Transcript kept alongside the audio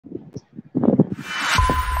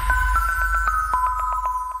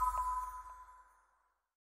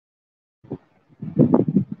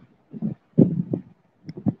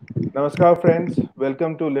नमस्कार friends,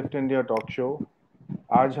 welcome to lift India talk show.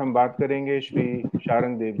 आज हम बात करेंगे श्री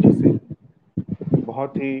शारंगदेव जी से।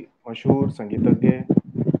 बहुत ही मशहूर संगीतज्ञ,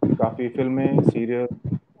 काफ़ी फिल्में, सीरियल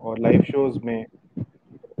और लाइव शोज में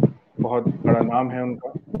बहुत बड़ा नाम है उनका।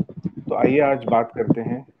 तो आइए आज बात करते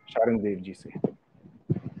हैं शारंगदेव जी से।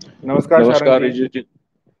 नमस्कार शारंग नमस्कार जी। रिजू जी।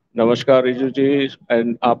 नमस्कार रिजू जी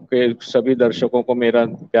एंड आपके सभी दर्शकों को मेरा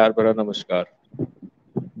प्यार भरा नमस्कार।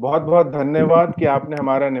 बहुत बहुत धन्यवाद कि आपने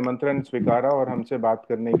हमारा निमंत्रण स्वीकारा और हमसे बात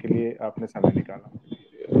करने के लिए आपने समय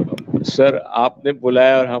निकाला। सर आपने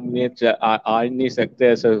बुलाया और हम ये आ नहीं सकते,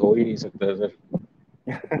 ऐसा हो ही नहीं सकता सर।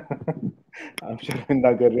 आप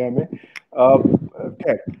शर्मिंदा कर रहे हैं हमें।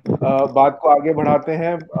 खैर, बात को आगे बढ़ाते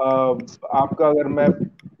हैं। आपका अगर मैं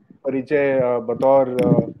परिचय बतौर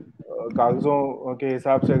कागजों के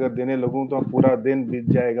हिसाब से अगर देने लगूं तो पूरा दिन बीत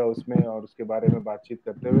जाएगा उसमें, और उसके बारे में बातचीत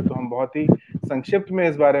करते हुए तो हम बहुत ही संक्षिप्त में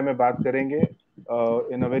इस बारे में बात करेंगे,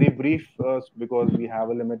 इन a very brief, because we have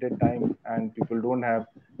a limited time and people don't have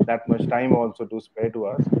that much time also to spare to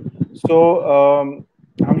us. सो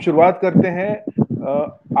हम शुरुआत करते हैं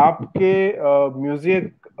आपके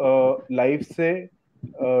म्यूजिक लाइफ से,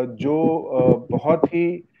 जो बहुत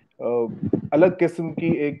ही अलग किस्म की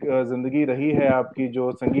एक जिंदगी रही है आपकी,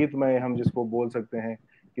 जो संगीतमय हम जिसको बोल सकते हैं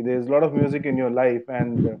कि there is lot of music in your life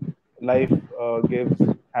and life gives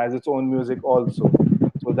has its own music also,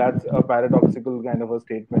 so that's a paradoxical kind of a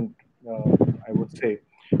statement, I would say.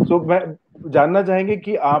 सो मैं जानना चाहेंगे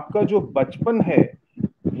कि आपका जो बचपन है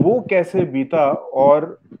वो कैसे बीता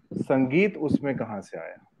और संगीत उसमें कहाँ से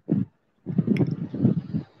आया?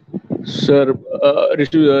 सर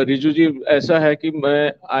रिजू जी, ऐसा है कि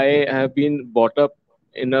मैं I have been bought up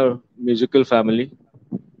in a musical family.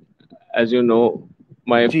 As you know,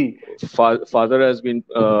 my ji. Father has been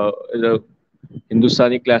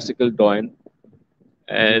Hindustani classical डॉयन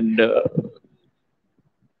ji. And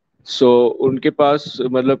so उनके पास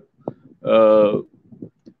मतलब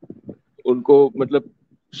उनको मतलब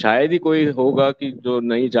शायद ही कोई होगा कि जो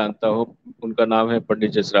नहीं जानता हो। उनका नाम है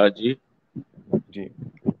पंडित जसराज जी। जी।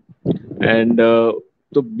 एंड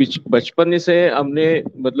तो बचपन से हमने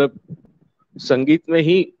मतलब संगीत में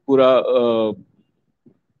ही पूरा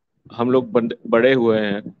हम लोग बड़े हुए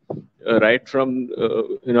हैं। राइट फ्रॉम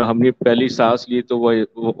हमने पहली सांस ली तो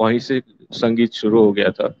वहीं से संगीत शुरू हो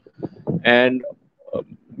गया था। एंड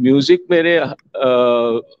म्यूजिक मेरे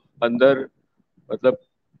अंदर मतलब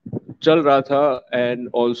चल रहा था। And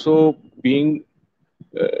also being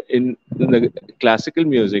in the classical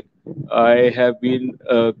music, I have been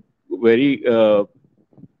very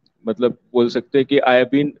मतलब बोल सकते हैं कि I have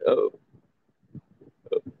been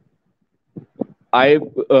I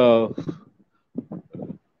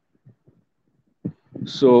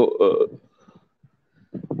so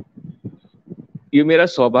ये मेरा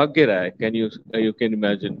सौभाग्य रहा है। कैन यू कैन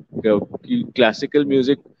इमेजिन कि क्लासिकल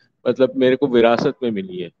म्यूजिक मतलब मेरे को विरासत में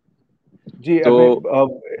मिली है। जी, तो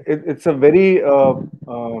it's a very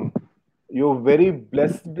you're very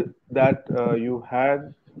blessed that you had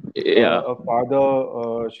या a father,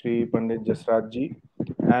 Shri Pandit Jasraj ji,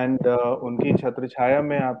 and उनकी छत्र छाया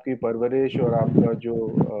में आपकी परवरिश और आपका जो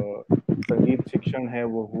संगीत शिक्षण है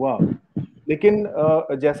वो हुआ। लेकिन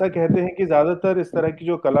जैसा कहते हैं कि ज्यादातर इस तरह की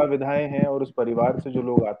जो कला विधाएं हैं और उस परिवार से जो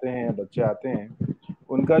लोग आते हैं, बच्चे आते हैं,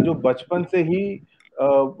 उनका जो बचपन से ही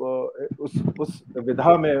उस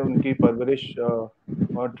विधा में उनकी परवरिश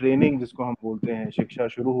और ट्रेनिंग जिसको हम बोलते हैं, शिक्षा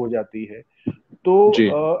शुरू हो जाती है। तो जी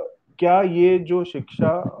क्या ये जो शिक्षा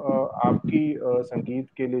आपकी संगीत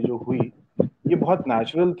के लिए जो हुई, ये बहुत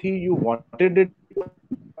नेचुरल थी? You wanted it?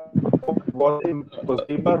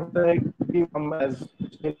 कई बार होता है कि हम as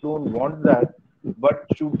don't want that,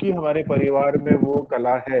 but चूंकि हमारे परिवार में वो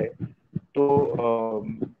कला है तो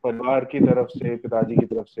परिवार की तरफ से, पिताजी की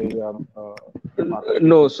तरफ से या माता की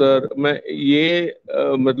नो तरफ से। सर, मैं ये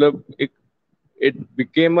मतलब एक it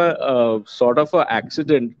became a sort of a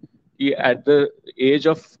accident कि at the age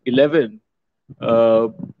of 11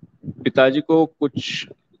 पिताजी को कुछ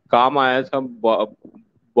काम आया था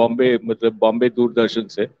बॉम्बे, मतलब बॉम्बे दूरदर्शन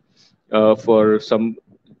से, for some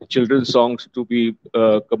children's songs to be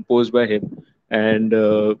composed by him. And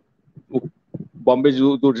Bombay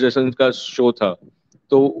Doordarshan का शो था,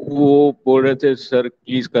 तो वो बोल रहे थे सर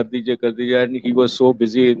प्लीज कर दीजिए कर दीजिए। And he was so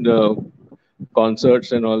busy in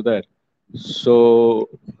concerts and all that. सो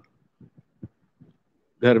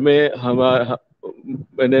घर में हमारा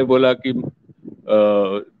मैंने बोला कि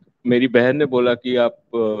मेरी बहन ने बोला कि आप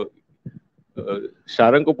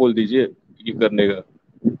शारंग को बोल दीजिए ये करने का।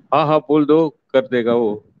 हाँ हाँ बोल दो, कर देगा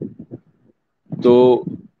वो। तो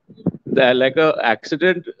like a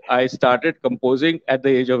accident I started composing at the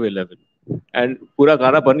age of 11 and पूरा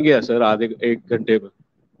गाना बन गया सर आधे एक घंटे में।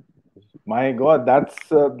 My God,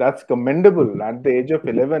 that's commendable. At the age of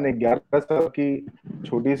 11, 11 साल की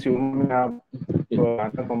छोटी सी उम्र में आप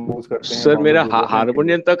गाना कंपोज करते हैं सर मेरा कॉन्ग्रेचुलेशन के लिए।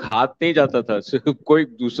 हारमोनियम तक हाथ नहीं जाता था। सिर्फ कोई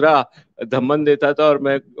दूसरा धमन देता था और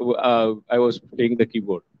मैं I was playing the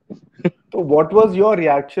keyboard. तो what was your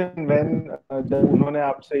reaction when, जब उन्होंने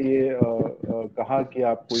आपसे ये कहा कि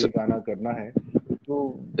आपको ये गाना करना है, तो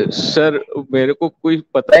सर मेरे को कोई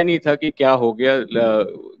पता ही नहीं था कि क्या हो गया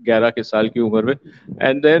 11 के साल की उम्र में।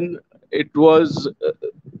 एंड देन इट वाज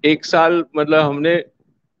एक साल मतलब हमने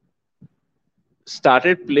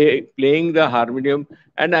started playing the harmonium,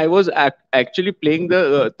 and I was actually playing the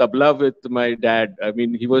tabla with my dad. I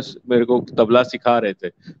mean he was मेरे को तबला सिखा रहे थे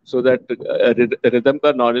so that rhythm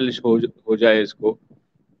का knowledge हो जाए इसको।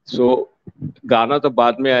 So गाना तो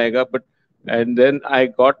बाद में आएगा, but and then I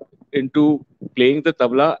got into playing the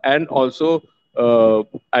tabla, and also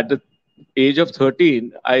at the age of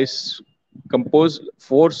 13 I composed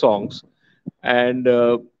 4 songs, and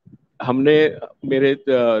हमने मेरे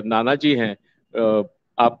नाना जी हैं,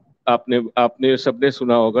 आप आपने आपने सबने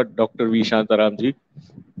सुना होगा डॉक्टर वी शांताराम जी।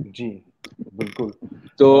 जी बिल्कुल।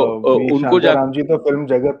 तो वी उनको जा शांताराम जी तो फिल्म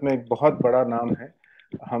जगत में एक बहुत बड़ा नाम है।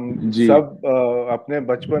 हम जी सब अपने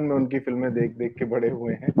बचपन में उनकी फिल्में देख देख के बड़े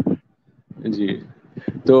हुए हैं। जी।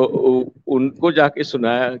 तो उनको जाके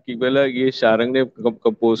सुनाया कि बोला ये शारंग ने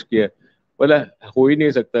कंपोज किया है। बोला हो ही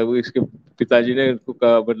नहीं सकता, वो इसके पिताजी ने उनको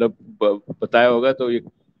कहा, मतलब बताया होगा तो ये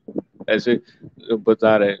ऐसे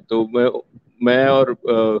बता रहे हैं। तो मैं और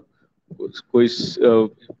कोई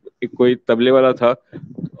कोई तबले वाला था,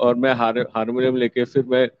 और मैं हारमोनियम लेके फिर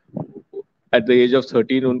मैं एट द एज ऑफ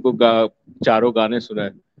 13 उनको चारों गाने सुनाए।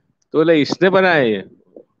 तो बोला इसने बनाया ये?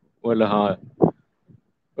 बोला हाँ।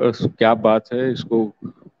 क्या बात है, इसको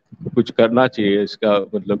कुछ करना चाहिए इसका,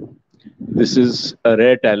 मतलब this is a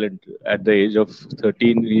rare talent. At the age of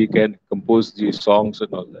 13 he can compose these songs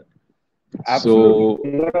and all that. So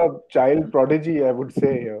Absolutely, you're a child prodigy, I would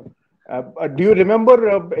say. Do you remember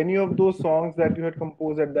any of those songs that you had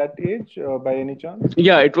composed at that age, by any chance?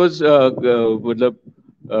 yeah, it was मतलब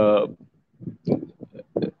uh,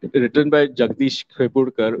 written by Jagdish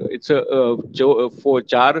Khepurkar. It's a जो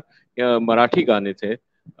चार मराठी गाने थे,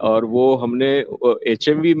 और वो हमने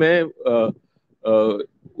HMV में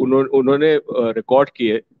उन्होंने रिकॉर्ड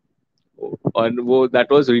किए, और वो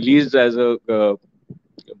that was released as a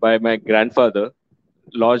by my grandfather,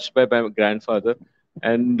 launched by my grandfather,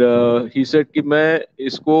 and he said कि मैं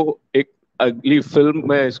इसको एक अगली फिल्म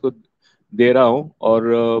में इसको दे रहा हूँ, और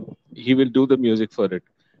he will do the music for it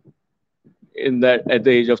in that at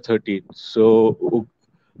the age of 13. So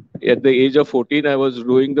at the age of 14 I was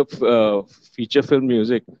doing the feature film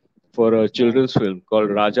music for a Wow, children's film called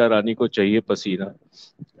Raja Rani Ko Chahiye Pasina,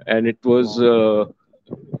 and it was wow.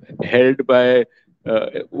 held by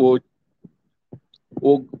वो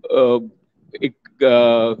वो एक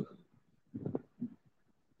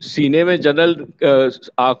सीने में जन्नत,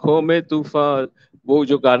 आंखों में तूफान, वो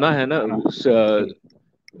जो गाना है ना हाँ,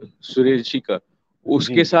 जी, सुरेश जी का, जी,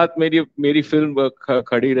 उसके साथ मेरी मेरी फिल्म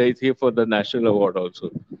खड़ी रही थी for the national award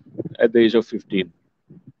also at the age of 15।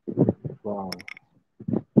 वाह।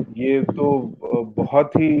 ये तो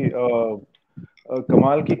बहुत ही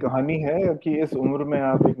कमाल की कहानी है कि इस उम्र में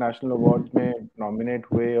आप एक नेशनल अवार्ड में नॉमिनेट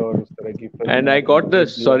हुए और उस तरह की फिल्म एंड में आई आपने गॉट द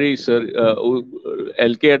म्यूजिक दिया। सॉरी सर,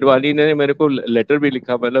 LK अडवाणी ने मेरे को लेटर भी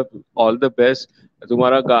लिखा, मतलब ऑल द बेस्ट,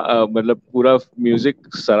 तुम्हारा मतलब पूरा म्यूजिक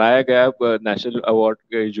सराहा गया नेशनल अवार्ड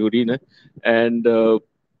के जूरी ने। एंड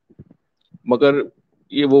मगर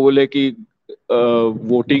ये वो बोले कि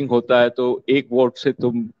वोटिंग होता है तो एक वोट से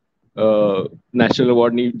तुम नेशनल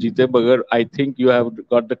अवार्ड नहीं जीते, मगर I think you have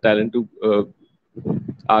got the talent to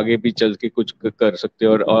आगे भी चल के कुछ कर सकते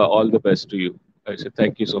हो, और all the best to you. आई से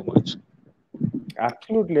thank you so much.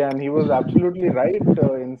 Absolutely, and he was absolutely right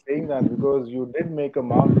in saying that, because you did make a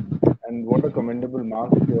mark, and what a commendable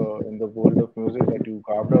mark in the world of music that you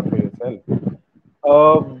carved out for yourself.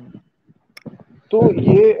 Uh, तो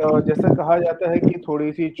ये जैसा कहा जाता है कि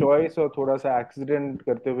थोड़ी सी choice और थोड़ा सा एक्सीडेंट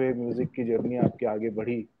करते हुए म्यूजिक की जर्नी आपके आगे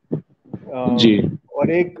बढ़ी, जी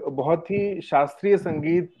और एक बहुत ही शास्त्रीय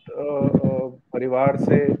संगीत परिवार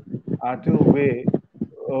से आते हुए,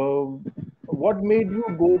 what made you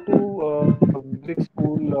go to music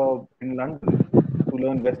school in London to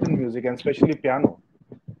learn Western music and especially piano?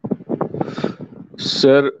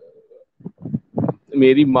 Sir,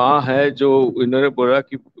 मेरी माँ है जो इन्होंने बोला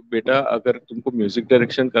कि बेटा अगर तुमको म्यूजिक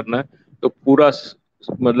डायरेक्शन करना है तो पूरा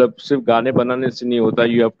मतलब सिर्फ गाने बनाने से नहीं होता,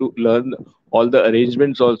 you have to learn all the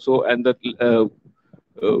arrangements also, and the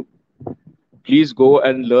please go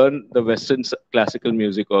and learn the western classical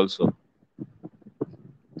music also.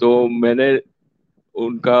 तो मैंने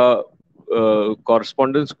उनका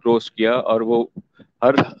कॉरस्पॉन्डेंस क्लोज किया और वो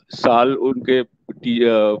हर साल उनके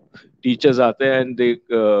टीचर्स आते हैं and they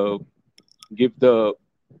give the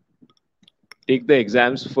take the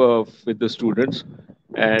exams for with the students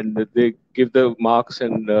and they give the marks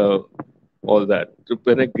and all that. तो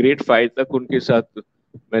मैंने ग्रेट 5 तक उनके साथ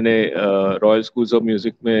मैंने रॉयल स्कूल्स ऑफ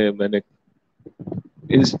म्यूजिक में मैंने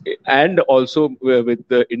and also with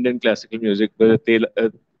the Indian classical music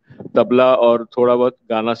tabla और थोड़ा बहुत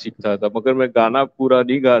गाना सीखता था मगर मैं गाना पूरा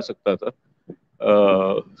नहीं गा सकता था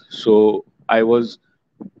सो I was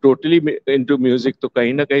totally into music तो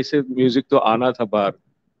कहीं ना कहीं से म्यूजिक तो आना था बाहर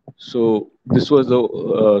so this was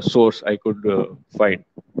the source I could find.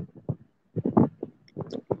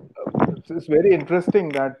 It's very interesting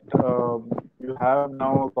that you have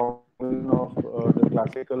now a combination of the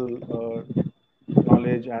classical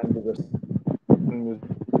knowledge and the Western music.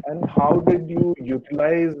 And how did you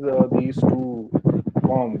utilize these two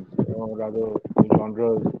forms, or rather the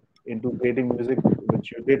genres, into creating music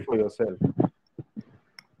which you did for yourself?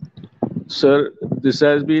 Sir, this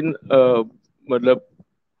has been मतलब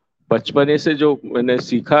बचपने से जो मैंने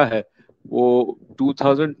सीखा है वो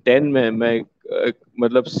 2010 में मैं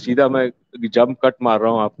मतलब सीधा मैं जंप कट मार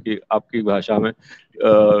रहा हूँ आपकी भाषा में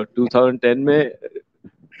 2010 में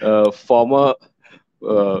फॉर्मर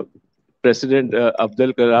प्रेसिडेंट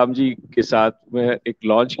अब्दुल कलाम जी के साथ में एक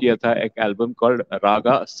लॉन्च किया था एक album called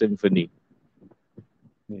Raga symphony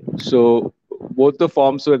so both the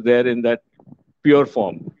forms were there in that pure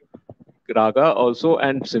form Raga also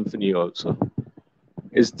and symphony also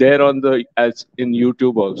is there on the as in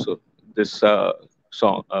YouTube also this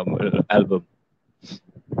song album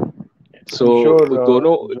so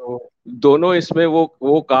sure, दोनों इसमें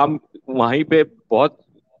वो काम वहीं पे बहुत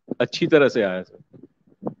अच्छी तरह से आया था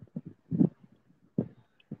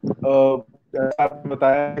आपने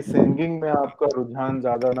बताया कि सिंगिंग में आपका रुझान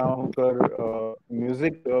ज्यादा ना होकर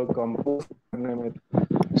म्यूजिक कंपोज करने में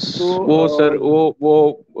तो वो सर वो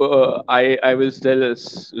I will still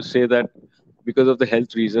say that because of the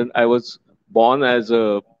health reason I was born as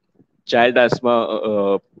a child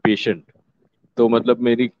asthma patient तो मतलब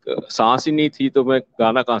मेरी सांस ही नहीं थी तो मैं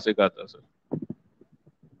गाना कहाँ से गाता सर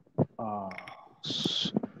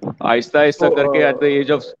आहिस्ता आहिस्ता करके at the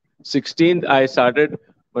age of 16 I started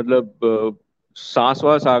मतलब सांस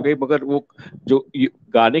वास आ गई मगर वो जो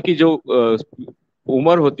गाने की जो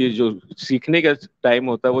उम्र होती है जो सीखने का टाइम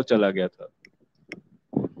होता है वो चला गया था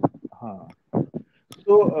हाँ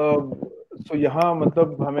तो यहाँ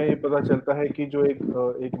मतलब हमें ये पता चलता है कि जो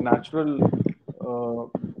एक नेचुरल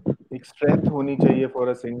एक स्ट्रेंथ होनी चाहिए for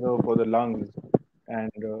a singer for the lungs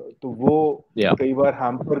and तो वो कई बार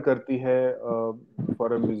हैम्पर करती है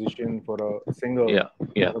for a musician for a singer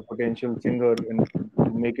for a potential singer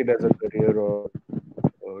to make it as a career और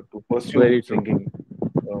to pursue singing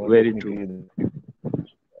very true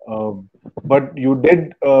but you did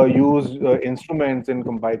use instruments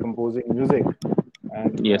by composing music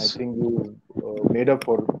and yes. I think you made up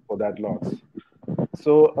for that loss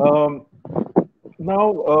so now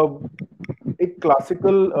एक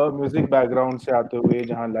classical music background से आते हुए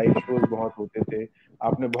जहाँ live shows बहुत होते थे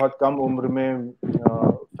आपने बहुत कम उम्र में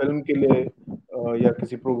फिल्म के लिए या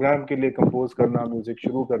किसी प्रोग्राम के लिए कंपोज करना म्यूजिक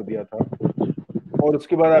शुरू कर दिया था और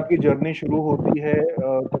उसके बाद आपकी जर्नी शुरू होती है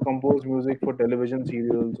to compose music for television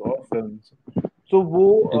serials और फिल्म्स तो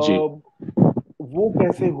वो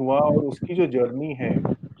कैसे हुआ और उसकी जो जर्नी है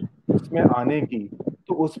उसमें आने की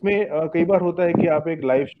तो उसमें कई बार होता है कि आप एक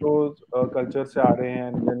लाइव शो कल्चर से आ रहे हैं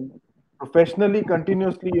and then professionally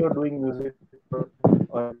continuously you are doing music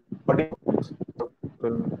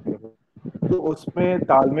तो उसमें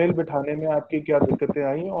तालमेल बिठाने में आपकी क्या दिक्कतें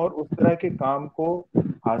आई और उस तरह के काम को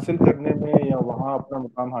हासिल करने में या वहां अपना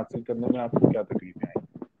मुकाम हासिल करने में आपको क्या तकलीफें आई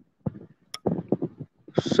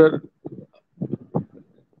सर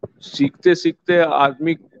सीखते सीखते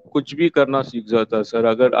आदमी कुछ भी करना सीख जाता है सर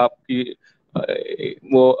अगर आपकी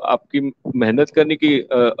मेहनत करने की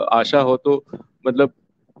आशा हो तो मतलब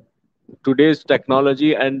today's technology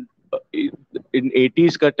and in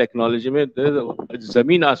 80s का टेक्नोलॉजी में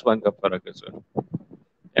जमीन आसमान का फर्क है सर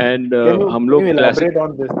एंड हम लोग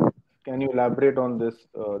Can you elaborate on this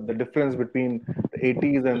the difference between the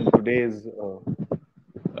 80s and today's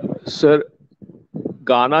sir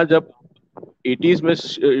गाना जब 80s में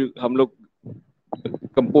हम लोग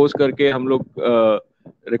कंपोज करके हम लोग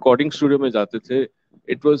रिकॉर्डिंग स्टूडियो में जाते थे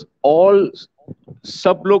इट वाज ऑल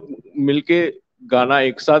सब लोग मिलके गाना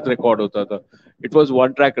एक साथ रिकॉर्ड होता था it was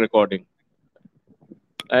one track recording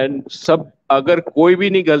and सब अगर कोई भी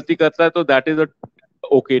नहीं गलती करता है तो that is a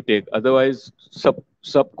okay take. Otherwise,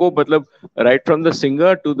 सबको मतलब right from the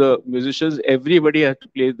singer to the musicians, everybody has to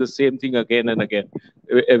play the same thing again and again.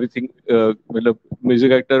 Everything मतलब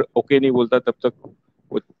म्यूजिक एक्टर ओके नहीं बोलता तब तक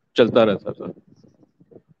वो चलता रहता था.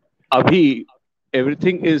 अभी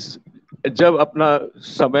एवरीथिंग इज, जब अपना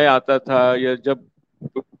समय आता था या जब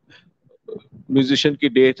म्यूजिशियन की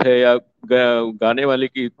डेट है या गाने वाले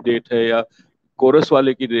की डेट है या कोरस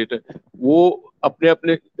वाले की डेट है, वो अपने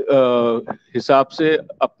अपने हिसाब से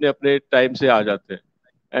अपने अपने टाइम से आ जाते हैं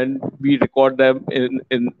and we record them in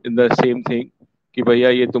in in the same thing कि भैया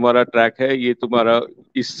ये तुम्हारा ट्रैक है, ये तुम्हारा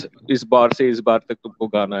इस बार से इस बार तक तुमको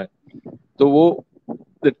गाना है. तो वो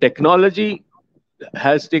the technology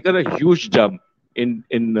has taken a huge jump in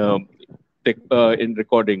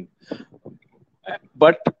recording,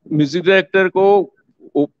 but music director को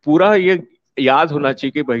पूरा ये याद होना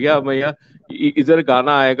चाहिए कि भैया भैया इधर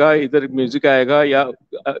गाना आएगा, इधर म्यूजिक आएगा,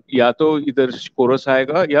 या तो इधर कोरस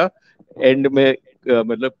आएगा या एंड में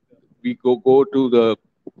मतलब we go to the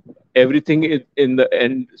everything in the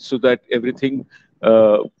end so that everything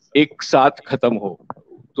एक साथ खत्म हो.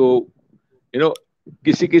 तो you know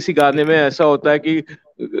किसी किसी गाने में ऐसा होता है कि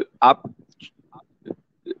आप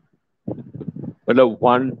मतलब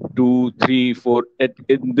 1 2 3 4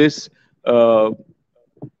 in this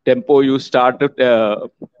tempo you start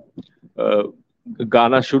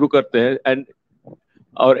गाना शुरू करते हैं एंड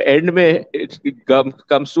और एंड में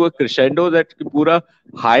comes to a crescendo that पूरा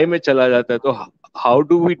हाई में चला जाता है. तो how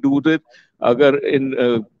do we do this अगर in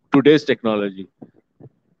today's technology?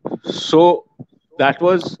 So that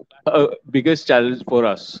was biggest challenge for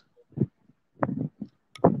us.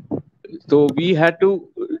 So we had to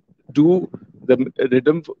do the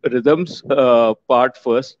rhythms part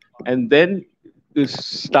first and then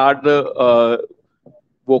start the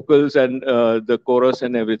vocals and the chorus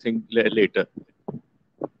and everything later.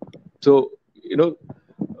 So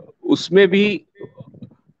उसमें भी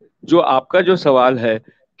जो आपका जो सवाल है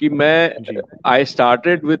कि मैं I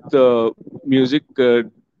started with music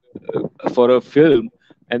for a film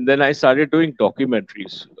and then I started doing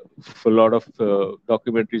documentaries. For a lot of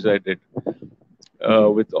documentaries I did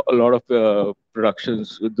with a lot of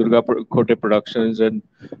productions, Durga Khote Productions and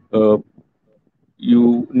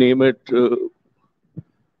you name it.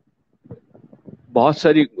 बहुत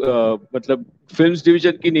सारी मतलब films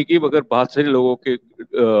division की नहीं की मगर बहुत सारे लोगों के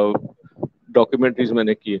डॉक्यूमेंट्रीज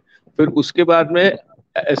मैंने किए. फिर उसके बाद में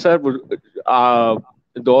ऐसा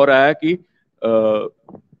दौर आया कि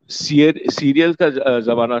सीरियल का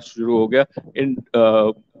जमाना शुरू हो गया इन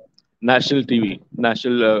नेशनल टीवी,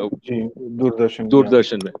 नेशनल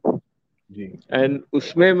दूरदर्शन में. एंड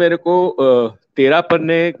उसमें मेरे को 13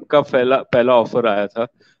 पन्ने का पहला ऑफर आया था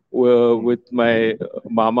with my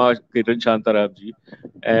mama Kiran Shantarab ji,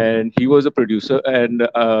 and he was a producer and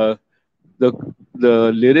the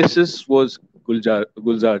lyricist was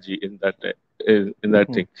Gulzar ji in that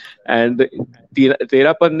thing. And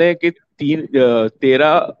 13 पन्ने के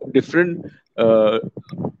 13 different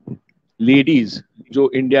लेडीज जो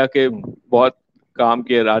इंडिया के बहुत काम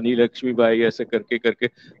किए, रानी लक्ष्मीबाई ऐसे करके करके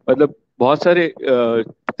मतलब बहुत सारे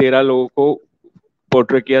 13 लोगों को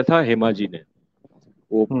पोर्ट्रे किया था हेमा जी ने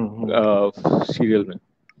वो सीरियल में.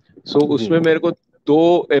 सो उसमें मेरे को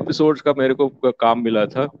 2 एपिसोड्स का मेरे को काम मिला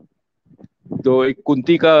था. तो एक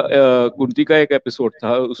कुंती का एक एपिसोड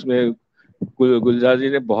था, उसमें गुलजार जी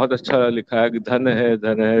ने बहुत अच्छा लिखा है कि धन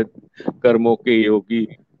है कर्मों के योगी,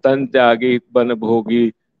 तन त्यागी बन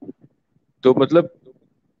भोगी. तो मतलब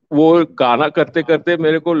वो गाना करते करते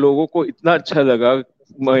मेरे को लोगों को इतना अच्छा लगा,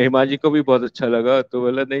 हेमा जी को भी बहुत अच्छा लगा. तो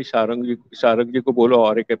बोला नहीं शारंग जी को बोलो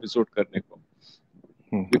और एक एपिसोड करने को,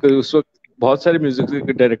 बिकॉज उस वक्त बहुत सारे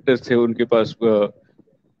म्यूजिक डायरेक्टर्स थे उनके पास.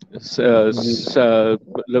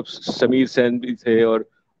 मतलब समीर सेन भी थे और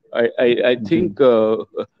आई थिंक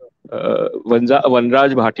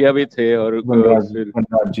वनराज भाटिया भी थे और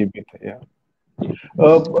वनराज जी भी थे.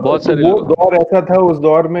 बहुत सारे वो दौर ऐसा था. उस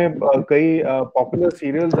दौर में कई पॉपुलर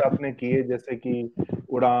सीरियल्स आपने किए जैसे कि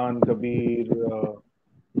उड़ान, Kabir,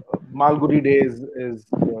 Malgudi days is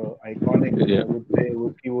iconic.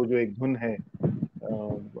 उसकी वो जो एक धुन है,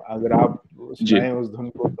 अगर आप सुनाएं उस धुन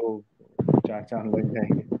को तो 4 चांद लग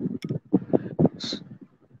जाएंगे.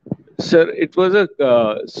 Sir it was a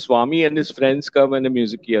Swami and his friends का मैंने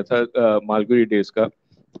म्यूजिक किया था मालगुडी डेज का.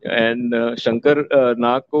 एंड शंकर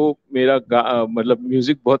नाग को मेरा मतलब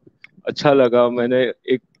म्यूजिक बहुत अच्छा लगा. मैंने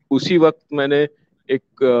एक उसी वक्त मैंने एक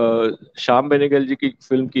श्याम बेनेगल जी की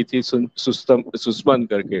फिल्म की थी सुस्मन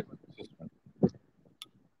करके.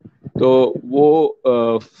 तो वो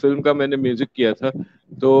फिल्म का मैंने म्यूजिक किया था.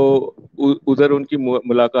 तो उधर उनकी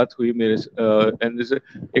मुलाकात हुई मेरे एंड जैसे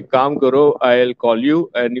एक काम करो, I will call you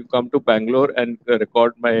and you come to Bangalore and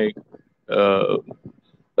record my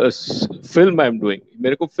film I am doing.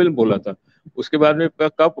 मेरे को फिल्म बोला था। उसके बाद में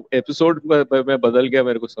कब एपिसोड में बदल गया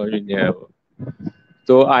मेरे को समझ नहीं आया वो।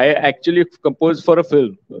 तो I actually compose for a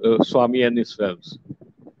film Swami and his films.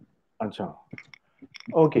 अच्छा,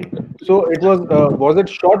 okay. So it was it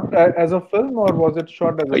shot as a film or was it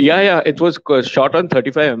shot as a series? या it was shot on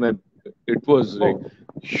 35 mm। It was like Oh,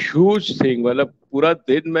 huge thing. मतलब पूरा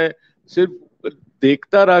दिन मैं सिर्फ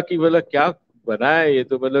देखता रहा कि मतलब क्या बना है ये।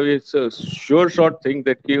 तो मतलब it's sure shot thing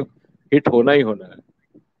that कि हिट होना ही होना है।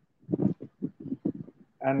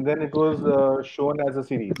 and then it was shown as a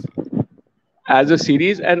series. As a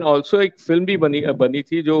series and also एक फिल्म भी बनी बनी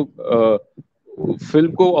थी जो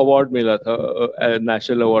फिल्म को अवार्ड मिला था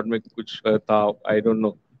नेशनल अवार्ड में कुछ था। आई डोंट नो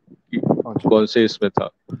अच्छा। कौन से इसमें था।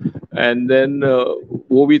 एंड देन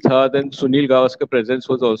वो भी था। Then Sunil Gavaskar presence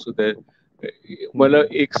was also there. मतलब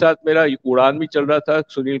हम्म। एक साथ मेरा उड़ान भी चल रहा था,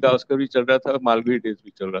 सुनील गावस्कर भी चल रहा था, मालगुडी डेज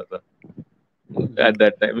भी चल रहा था जी। At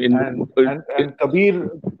that time in and Kabir,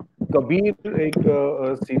 Kabir एक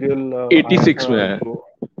सीरियल आया 86 था में है। जो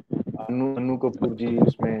अनु अनु कपूर जी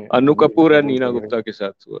उसमें अनु कपूर और रोल नीना कर रहे गुप्ता थे। के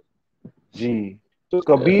साथ हुआ। जी। तो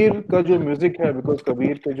कबीर का जो म्यूजिक है, बिकॉज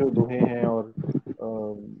कबीर के जो दोहे हैं और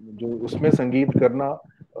जो उसमें संगीत करना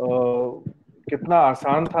कितना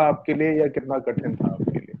आसान था आपके लिए या कितना कठिन था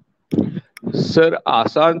आपके लिए? सर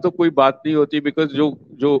आसान तो कोई बात नहीं होती, बिकॉज जो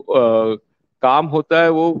जो काम होता है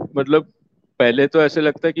वो मतलब पहले तो ऐसे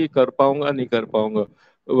लगता है कि कर पाऊंगा नहीं कर पाऊंगा,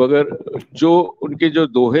 मगर जो उनके जो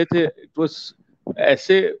दोहे थे इट वाज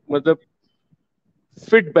ऐसे मतलब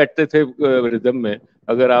फिट बैठते थे रिदम में।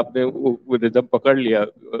 अगर आपने वो रिदम पकड़ लिया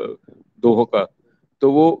दोहों का,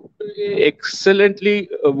 तो वो एक्सेलेंटली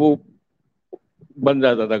वो बन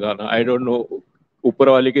जाता था गाना। आई डोंट नो, ऊपर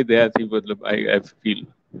वाले की दया थी मतलब। आई आई फील।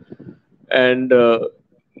 एंड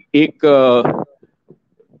एक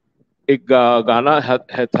एक गाना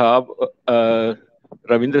था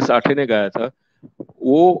रविंद्र साठे ने गाया था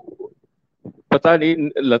वो। पता नहीं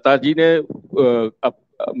लता जी ने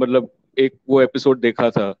मतलब एक वो एपिसोड देखा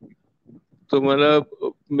था, तो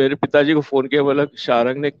मतलब मेरे पिताजी को फोन किया, बोला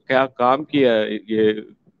शारंग ने क्या काम किया है ये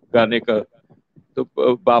गाने का।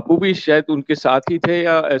 तो बापू भी शायद उनके साथ ही थे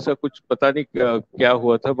या ऐसा कुछ, पता नहीं क्या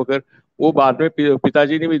हुआ था, मगर वो बाद में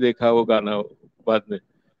पिताजी ने भी देखा वो गाना बाद में।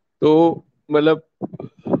 तो मतलब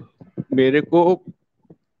मेरे को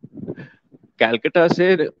कैलकाटा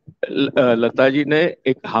से लता जी ने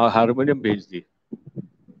एक हारमोनियम भेज दी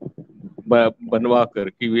बनवा कर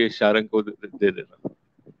कि ये शारंग को दे देना।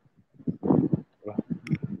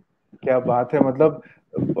 क्या बात है! मतलब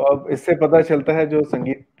अब इससे पता चलता है जो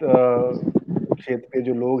संगीत क्षेत्र के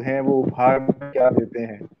जो लोग हैं वो उपहार में क्या देते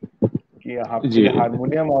हैं, कि आपके जी लिए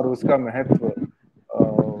हारमोनियम और उसका महत्व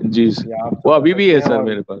जी। या आप वो समझ अभी भी सकते है हैं। सर और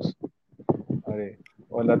मेरे पास। अरे,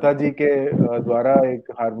 और लता जी के द्वारा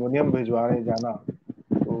एक हारमोनियम भिजवाने जाना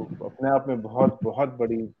तो अपने आप में बहुत बहुत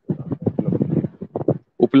बड़ी उपलब्धि है।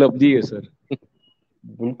 उपलब्धि है सर।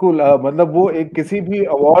 बिल्कुल। मतलब वो एक किसी भी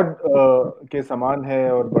अवार्ड के समान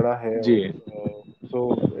है और बड़ा है। जी। और so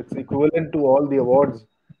its equivalent to all the awards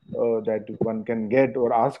that one can get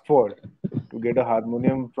और ask for, to get a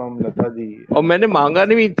harmonium from Lata ji. और मैंने मांगा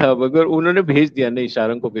इट्स नहीं था, मगर उन्होंने भेज दिया, नहीं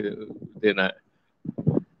शारंग को देना है।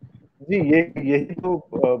 जी, ये यही तो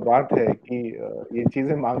बात है कि ये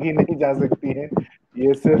चीजें मांगी नहीं जा सकती हैं।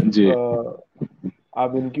 ये सिर्फ जी।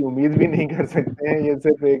 आप इनकी उम्मीद भी नहीं कर सकते हैं। ये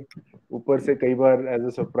सिर्फ एक ऊपर से कई बार एज अ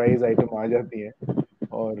सरप्राइज आइटम आ जाती है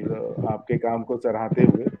और आपके काम को सराहते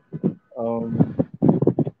हुए। अम,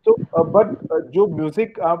 तो बट जो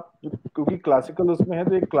म्यूजिक आप, क्योंकि क्लासिकल उसमें है,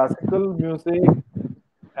 तो एक classical music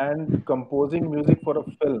and composing music for a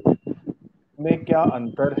film में क्या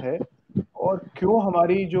अंतर है? और क्यों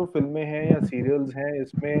हमारी जो फिल्में हैं या सीरियल्स हैं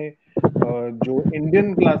इसमें जो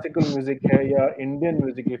इंडियन क्लासिकल म्यूजिक है या Indian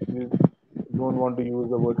music, if you don't want to use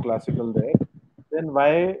the word classical there, then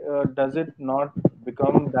why does it not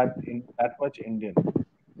become that much Indian?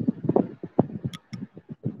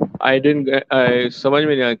 I dent आई समझ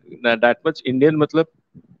में नहीं आया दैट मच इंडियन मतलब।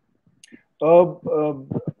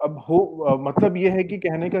 अब हो मतलब ये है कि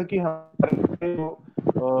कहने का कि हमारे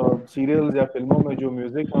सीरियल्स या फिल्मों में जो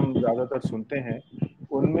म्यूजिक हम ज्यादातर सुनते हैं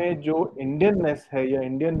उनमें जो इंडियननेस है या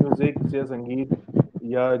इंडियन म्यूजिक या संगीत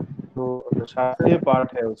या जो शास्त्रीय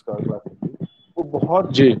पार्ट है उसका क्लासिकल, वो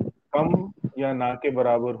बहुत जी। कम या ना के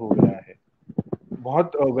बराबर हो गया है।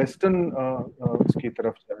 बहुत वेस्टर्न उसकी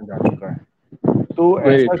तरफ चला जा चुका है। तो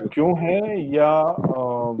वेरी ऐसा ट्रू। क्यों है? या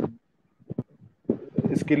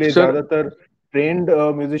इसके लिए सर ज्यादातर ट्रेन्ड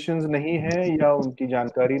म्यूजिशियंस नहीं हैं या उनकी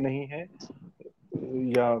जानकारी नहीं है,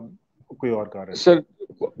 या कोई और कारण? सर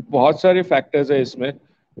बहुत सारे फैक्टर्स है इसमें.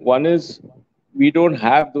 One is we don't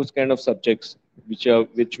have those kind of subjects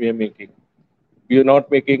which we are making. We are not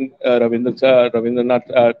making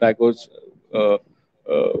Ravindranath Tagore's uh,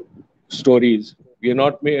 uh, stories. We are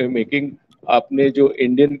not making अपने जो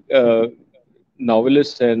इंडियन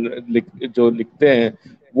नॉवेलिस्ट हैं जो लिखते हैं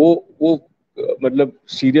वो मतलब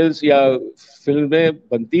सीरियल्स या फिल्म में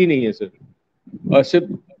बनती ही नहीं है सर. और सिर्फ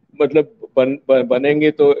मतलब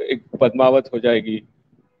बनेंगे तो एक पद्मावत हो जाएगी.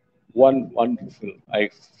 One wonderful I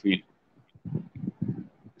feel.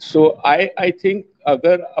 So I think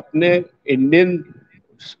अगर अपने इंडियन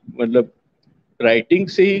मतलब राइटिंग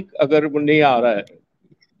से ही अगर वो नहीं आ रहा है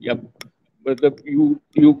या मतलब यू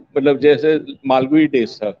मतलब जैसे मालगुडी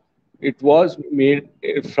डेज था. It was made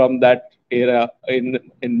from that era in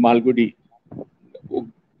इन मालगुडी. वो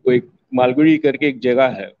एक मालगुडी करके एक जगह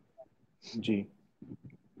है जी.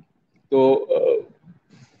 तो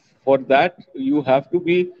for that you have to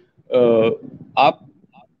be आप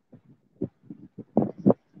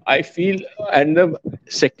I feel, and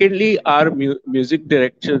secondly, our music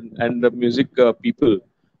direction and the music people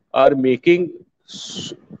are making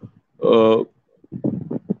uh,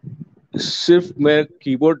 सिर्फ मैं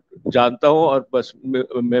कीबोर्ड जानता हूँ और बस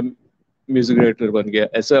मैं म्यूजिक डायरेक्टर बन गया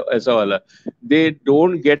ऐसा ऐसा वाला. They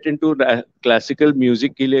don't get into classical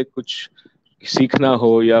music के लिए कुछ सीखना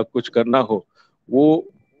हो या कुछ करना हो. वो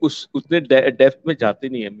उस उतने डेप्थ में जाते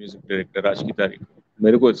नहीं है म्यूजिक डायरेक्टर आज की तारीख में.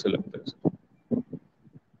 मेरे को ऐसा लगता है.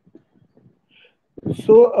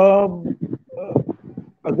 सो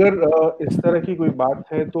अगर इस तरह की कोई बात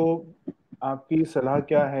है तो आपकी सलाह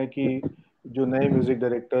क्या है कि जो नए म्यूजिक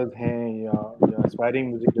डायरेक्टर्स हैं या एस्पायरिंग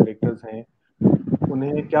म्यूजिक डायरेक्टर्स हैं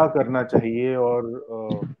उन्हें क्या करना चाहिए और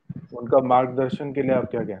उनका मार्गदर्शन के लिए आप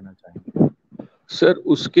क्या कहना चाहेंगे? सर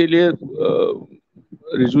उसके लिए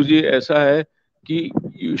रिजू जी ऐसा है कि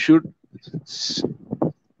यू शुड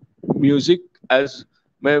म्यूजिक एज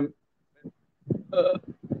मैं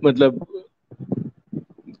मतलब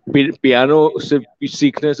पियानो सिर्फ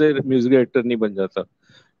सीखने से म्यूजिक डायरेक्टर नहीं बन जाता.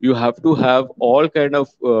 You have to have all kind of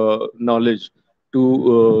knowledge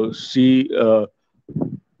to सी.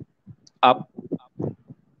 आप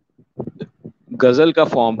गजल का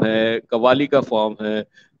फॉर्म है, कवाली का फॉर्म है,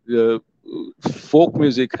 फोक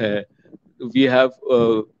म्यूजिक है. We have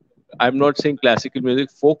I am not saying classical music.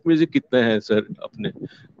 Folk music कितने हैं सर अपने.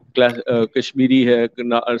 कश्मीरी है,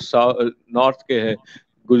 नॉर्थ के है,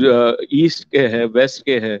 ईस्ट के है, वेस्ट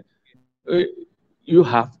के है. You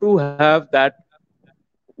have to have that.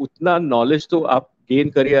 उतना नॉलेज तो आप गेन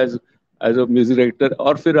करिए as as a music director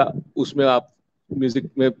और फिर उसमें आप म्यूजिक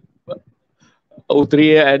में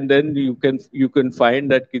उतरिए and then you can find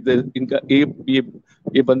that कि इनका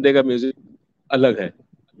ये बंदे का म्यूजिक अलग है.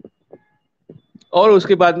 और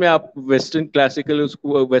उसके बाद में आप वेस्टर्न क्लासिकल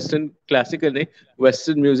उसको वेस्टर्न क्लासिकल नहीं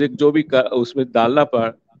वेस्टर्न म्यूजिक जो भी उसमें डालना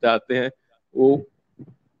चाहते हैं वो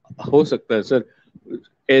हो सकता है सर.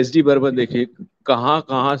 एस डी बर्मन देखिए कहाँ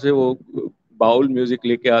कहाँ से वो बाउल म्यूजिक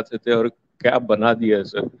लेके आते थे और क्या बना दिया है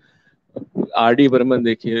सर. आर डी बर्मन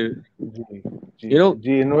देखिए. जी जी यू नो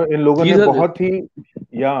जी. इन लोगों ने बहुत ही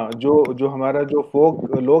या जो जो हमारा जो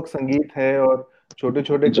फोक लोक संगीत है और छोटे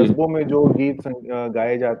छोटे कस्बों में जो गीत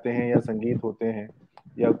गाए जाते हैं या संगीत होते हैं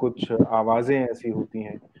या कुछ आवाजें ऐसी होती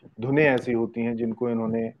हैं, धुनें ऐसी होती हैं जिनको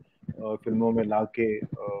इन्होंने फिल्मों में लाके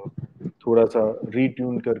थोड़ा सा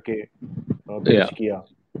रीट्यून करके पेश किया.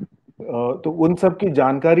 तो उन सब की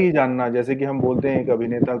जानकारी जानना, जैसे कि हम बोलते हैं एक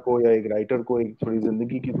अभिनेता को या एक राइटर को एक थोड़ी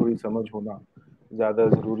जिंदगी की थोड़ी समझ होना ज्यादा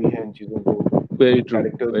जरूरी है इन चीजों को,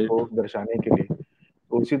 कैरेक्टर्स को दर्शाने के लिए.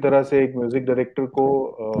 तो उसी तरह से एक म्यूजिक डायरेक्टर को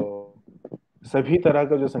सभी तरह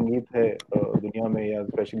का जो संगीत है दुनिया में या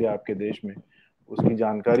स्पेशली आपके देश में उसकी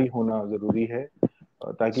जानकारी होना जरूरी है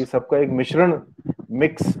ताकि सबका एक मिश्रण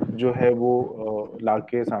मिक्स जो है वो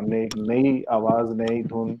लाके सामने एक नई आवाज, नई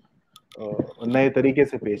धुन, नए तरीके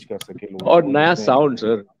से पेश कर सके लोगों और को. नया sound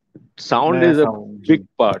sir. Sound is a big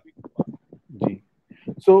part. जी.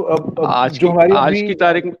 सो अब जो हमारी आज की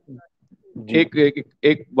तारीख में एक एक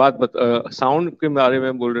एक बात साउंड के बारे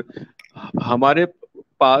में बोल रहे. हमारे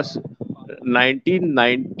पास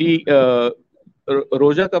 1990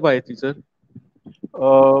 रोजा कब आई थी सर?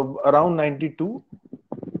 Around 92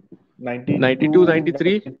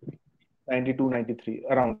 93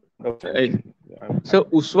 around. सर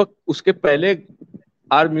उस वक्त उसके पहले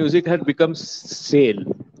our music had become cell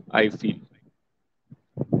I feel.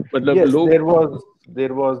 मतलब yes, लोग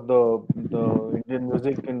there was the Indian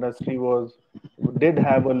music industry did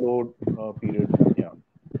have a low period. Yeah.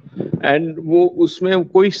 And वो उसमें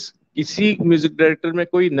कोई किसी म्यूजिक डायरेक्टर में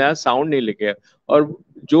कोई नया साउंड नहीं लेके आया. और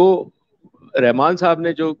जो रहमान साहब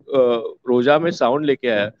ने जो रोजा में साउंड लेके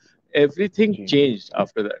आया everything ji. changed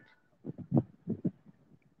after that.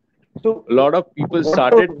 So A lot of people what was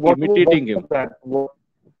started imitating him. that?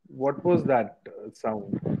 What was that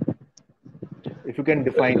sound? If you can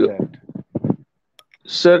define Uh, that.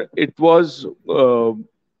 Sir, it was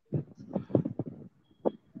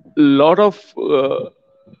lot of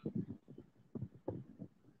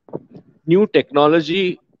new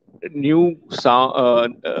technology, new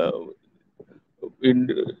sound, in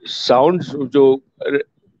sounds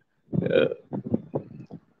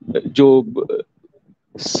जो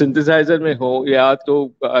synthesiser में हो या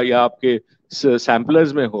तो या आपके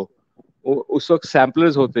samplers में हो, उस वक्त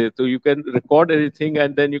सैम्पलर्स होते तो you can record anything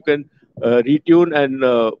and then you can retune and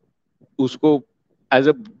उसको एज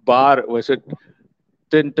अ बार वैसे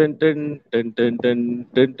ton ton ton ton ton ton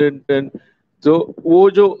ton ton ton, तो वो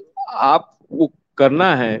जो आप वो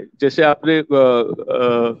करना है, जैसे आपने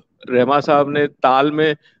रहमा साहब ने ताल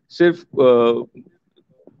में सिर्फ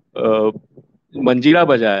मंजीरा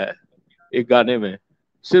बजाया है एक गाने में,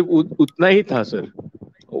 सिर्फ उतना ही था सर।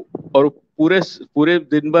 और पूरे पूरे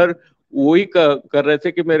दिन भर वही कर रहे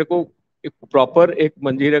थे कि मेरे को एक प्रॉपर एक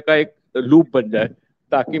मंजीरे का एक लूप बन जाए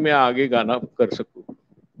ताकि मैं आगे गाना कर सकूं।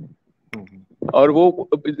 और वो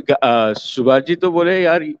सुभाष जी तो बोले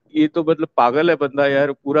यार ये तो मतलब पागल है बंदा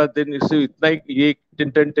यार, पूरा दिन इससे इतना ही ये टिन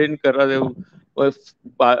टिन टिन कर रहा है। और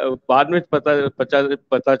बाद में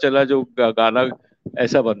पता चला जो गाना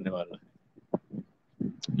ऐसा बनने वाला है।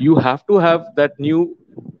 You have to have that new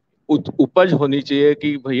उपज होनी चाहिए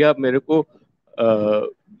कि भैया मेरे को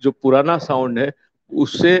जो पुराना साउंड है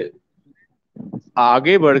उससे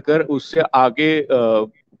आगे बढ़कर, उससे आगे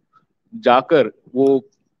जाकर वो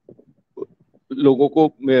लोगों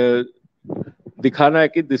को दिखाना है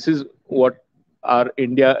कि this is what our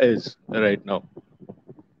India is right now.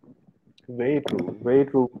 Very true, very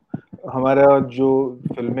true. हमारा जो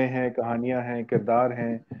फिल्में हैं, कहानियां हैं, किरदार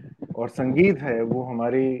हैं और संगीत है, वो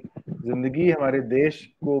हमारी जिंदगी, हमारे देश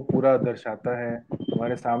को पूरा दर्शाता है,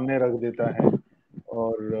 हमारे सामने रख देता है।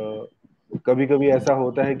 और कभी कभी ऐसा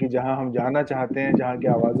होता है कि जहां हम जाना चाहते हैं, जहां की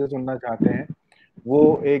आवाजें सुनना चाहते हैं,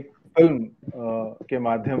 वो एक फिल्म के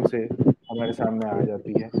माध्यम से हमारे सामने आ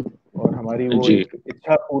जाती है और हमारी वो जी, एक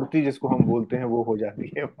इच्छा पूर्ति जिसको हम बोलते हैं वो हो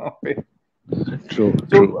जाती है वहां पे। ट्रू तो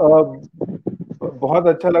ट्रू। बहुत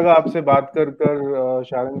अच्छा लगा आपसे बात कर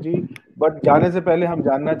शारंग जी। बट जाने से पहले हम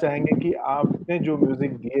जानना चाहेंगे कि आपने जो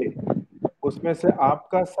म्यूजिक दिए उसमें से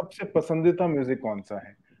आपका सबसे पसंदीदा म्यूजिक कौन सा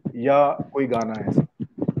है, या कोई गाना ऐसा?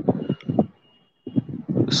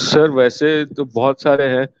 सर वैसे तो बहुत सारे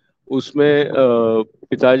हैं उसमें।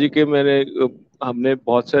 पिताजी के हमने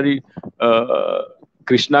बहुत सारी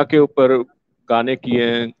कृष्णा के ऊपर गाने किए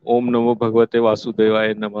हैं, ओम नमो भगवते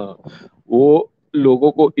वासुदेवाय नमः। वो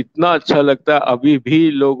लोगों को इतना अच्छा लगता है, अभी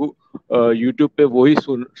भी लोग यूट्यूब पे वही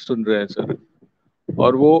सुन रहे हैं सर।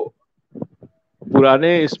 और वो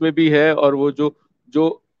पुराने इसमें भी है, और वो जो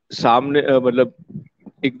जो सामने मतलब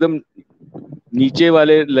एकदम नीचे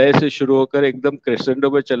वाले लय से शुरू होकर एकदम क्रेसेंडो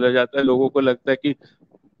में चला जाता है, लोगों को लगता है कि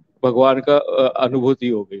भगवान का अनुभूति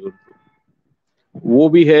हो गई उनको। वो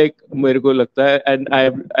भी है मेरे को लगता है। And I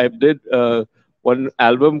did one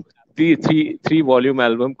album, three volume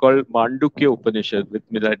album called Mandukya Upanishad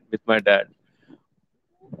with my dad.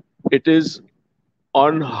 It is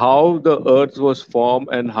on how the earth was formed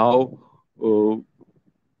and uh,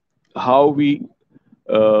 how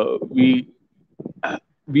uh, we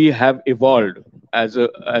we have evolved as a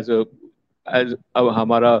as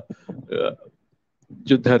हमारा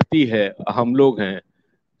जो धरती है, हम लोग हैं।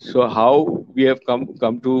 So how we have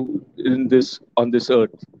come to in this on this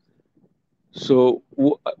earth. So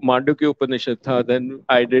Mandukya Upanishad tha. Then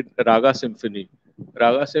I did Raga Symphony.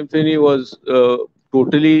 Raga Symphony was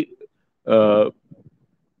totally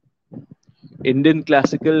Indian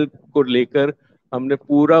classical को लेकर हमने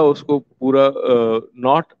पूरा उसको पूरा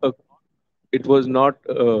not it was not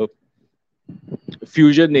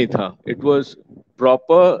fusion नहीं था, it was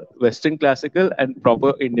proper western classical and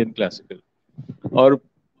proper Indian classical. और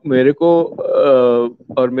मेरे को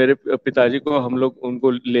और मेरे पिताजी को हम लोग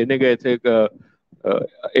उनको लेने गए थे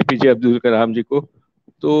एपीजे अब्दुल कलाम जी को।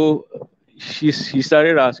 तो ही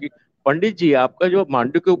स्टार्टेड आस्किंग, पंडित जी आपका जो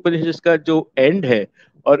मांडुक्य उपनिषद का जो एंड है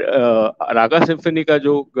और रागा सिम्फनी का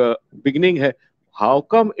जो बिगनिंग है, how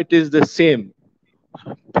come it is the same?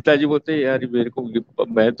 पिताजी बोलते यार मेरे को,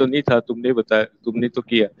 मैं तो नहीं था, तुमने बताया, तुमने तो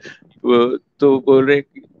किया। तो बोल रहे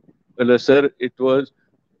मतलब sir it was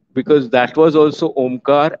because that was also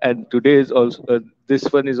Omkar and today is also this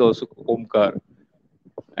one is also Omkar,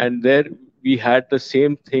 and there we had the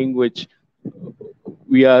same thing which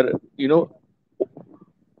we are, we are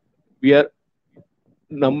we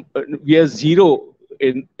are zero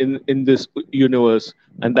in this universe,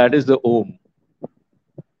 and that is the Om.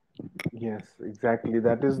 Yes, exactly.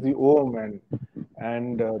 That is the Om,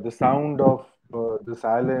 and the sound of the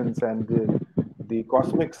silence and the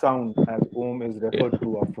cosmic sound, as Om is Yeah, referred to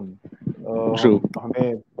often. true.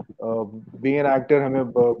 हमें being an actor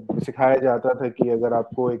हमें सिखाया जाता था कि अगर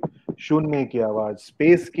आपको एक शून्य की आवाज,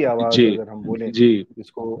 स्पेस की आवाज जी, अगर हम बोलें, जी,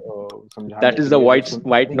 इसको समझाने that के is the लिए, अगर white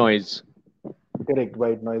सुननी, noise. करेक्ट,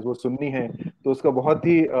 वाइट नॉइज वो सुननी है, तो उसका बहुत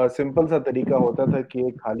ही सिंपल सा तरीका होता था कि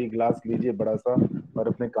एक खाली ग्लास लीजिए बड़ा सा और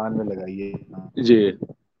अपने कान में लगाइए, जी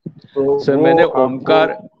तो सर, वो मैंने आपको ओमकार,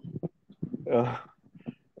 अ,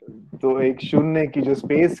 तो एक शून्य की जो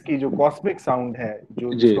स्पेस की जो कॉस्मिक साउंड है, जो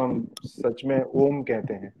जी, जिसको हम सच में ओम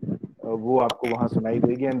कहते हैं, वो आपको वहां सुनाई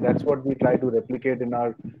देगी, and that's what we try to replicate in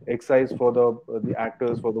our exercise for the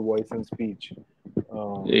actors for the voice and speech,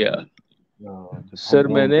 या जब हम सर,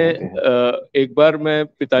 ओम मैंने कहते हैं। एक बार मैं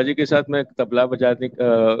पिताजी के साथ मैं तबला बजाने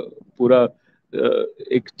का पूरा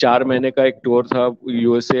एक 4 महीने का एक टूर था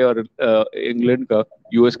यूएसए और इंग्लैंड का,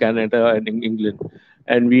 US Canada and England,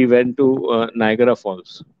 and we went to Niagara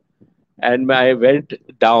false, and I went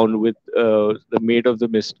down with the made of the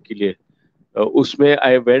mist के लिए। उसमें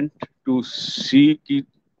आई वेंट टू सी कि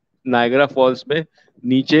नायगरा फॉल्स में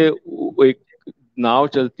नीचे एक नाव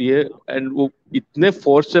चलती है, एंड वो इतने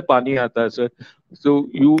फोर्स से पानी आता है सर, so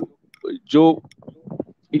you जो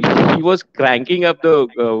he was cranking up the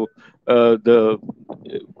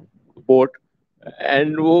boat,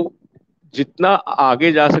 and वो जितना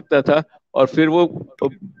आगे जा सकता था, और फिर वो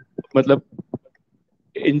मतलब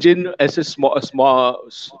इंजन ऐसे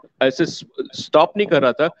ऐसे स्टॉप नहीं कर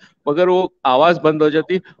रहा था, मगर वो आवाज बंद हो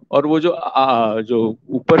जाती, और वो जो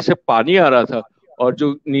ऊपर से पानी आ रहा था, और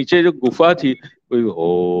जो नीचे जो गुफा थी, कोई हो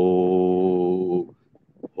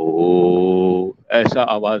ऐसा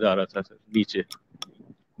आवाज आ रहा था सर नीचे।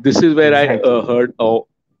 This is where exactly,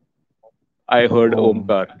 I heard ओम,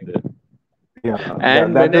 ओमकार, या,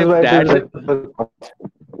 एंड दैट मैंने is why it dad is, से,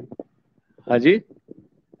 हाँ जी,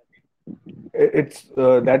 it's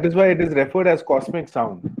that is why it is referred as cosmic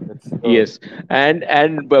sound. It's yes,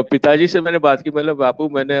 and पिताजी से मैंने बात की, मतलब बापू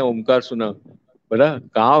मैंने ओमकार सुना। बोला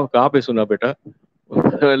कहाँ कहाँ पे सुना बेटा?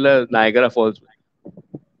 बोला नायगरा फॉल्स में।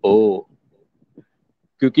 ओ,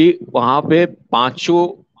 क्योंकि वहां पे पांचों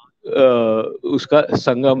उसका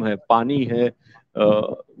संगम है, पानी है,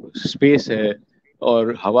 स्पेस है,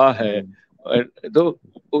 और हवा है, और तो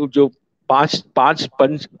वो जो पांच पांच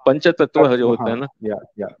पंच तत्व जो तत्व, होते हाँ, हैं ना।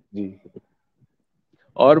 या जी,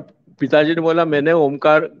 और पिताजी ने बोला मैंने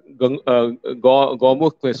ओमकार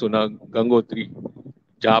गौमुख में सुना, गंगोत्री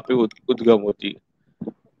जहाँ पे उद्गम होती है,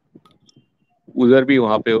 उधर भी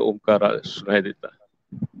वहां पे ओमकार सुनाई देता है।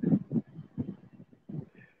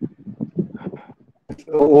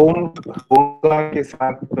 ओम, ओमकार के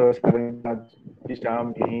साथ शारंग, आज की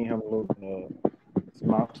शाम यही हम लोग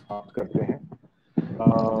समाप्त करते हैं।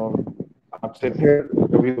 आपसे फिर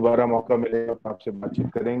कभी दोबारा मौका मिलेगा तो आपसे बातचीत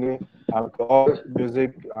करेंगे। आपका और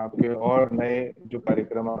म्यूजिक, आपके और नए जो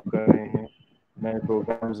कार्यक्रम आप कर रहे हैं, नए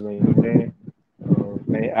प्रोग्राम्स, नई फिल्में,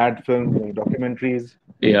 नए एड फिल्म, नई डॉक्यूमेंट्रीज,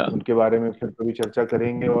 या उनके बारे में फिर कभी चर्चा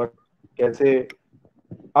करेंगे, और कैसे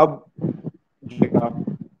अब जो आप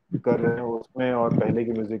कर रहे हैं उसमें और पहले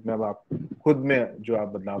के म्यूजिक में अब आप खुद में जो आप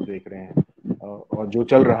बदलाव देख रहे हैं, और जो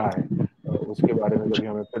चल रहा है, उसके बारे में कभी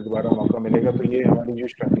हमें फिर दोबारा मौका मिलेगा तो ये हमारी जो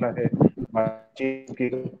श्रृंखला है बातचीत की,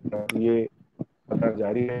 ये लगातार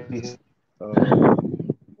जारी रहती है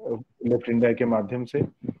लिफ्ट इंडिया के माध्यम से।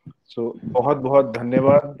 सो बहुत बहुत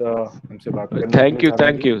धन्यवाद हमसे बात करने के लिए, thank you, Sarang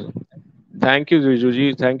thank ji. You, thank you Riju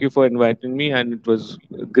ji, thank you for inviting me, and it was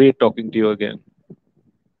great talking to you again.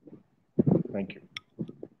 Thank you.